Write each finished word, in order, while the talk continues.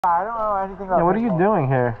I don't know anything about. Yeah, what are you doing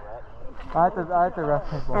here? I have to rest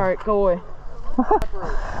paintball. Alright, go away.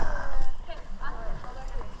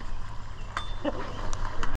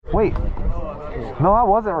 Wait. No, I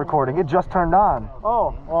wasn't recording. It just turned on.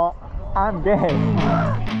 Oh, well, I'm gay.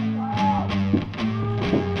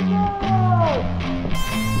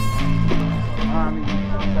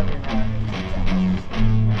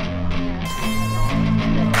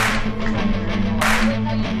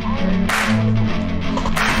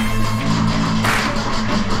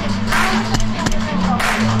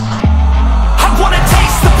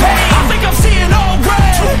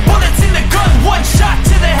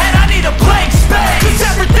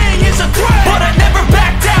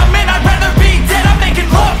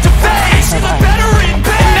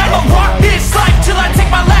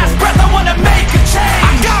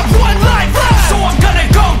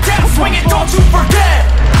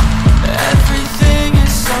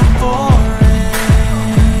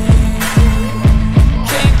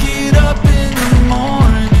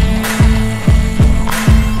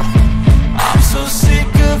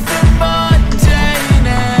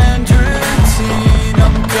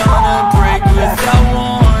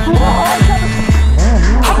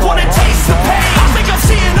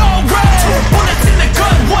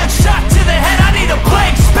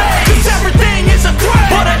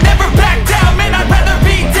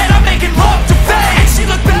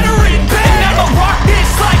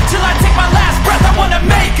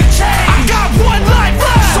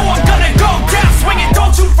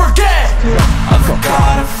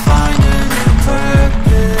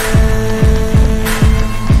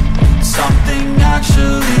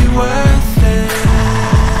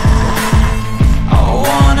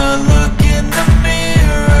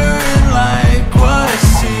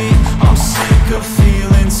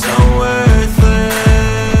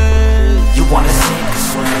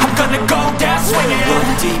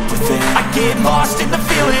 Lost in the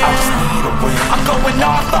feeling, I just need a win. I'm going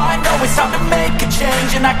off, I know it's time to make a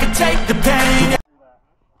change, and I can take the pain.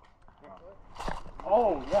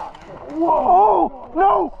 Oh, yeah. Whoa!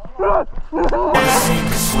 No! I'm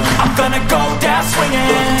gonna go down swinging.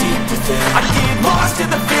 I get lost in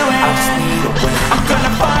the feeling, I just need a win. I'm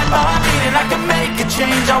gonna find my meaning, I can make a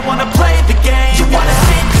change. I wanna play the game. You wanna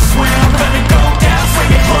sink or swim? I'm gonna go down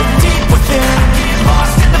swinging. Look deep within, I get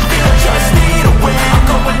lost in the feeling, just need a win. I'm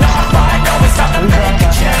going off, I know it's time to make a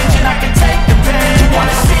change, and I can take the pain. You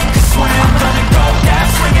wanna sink or swim? I'm gonna go down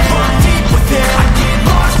swinging. Look deep within, I get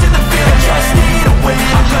lost in the feeling, just need a win.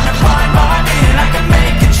 I'm gonna find my meaning, I can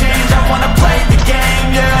make a change. I wanna play the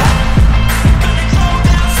game, yeah.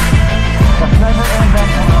 That's never end up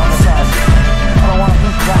on the side. I don't want to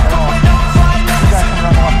think of that at all. You guys can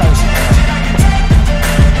run off that.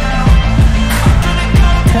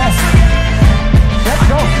 Let's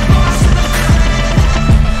go.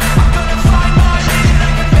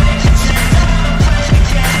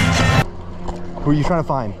 Who are you trying to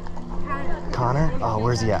find? Connor? Oh,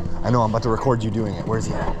 where's he at? I know, I'm about to record you doing it. Where's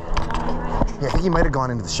he at? Yeah, I think he might have gone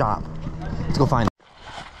into the shop. Let's go find him.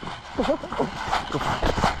 Go find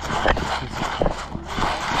him.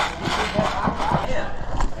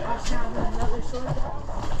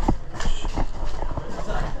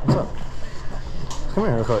 What's up? Come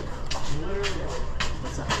here real quick.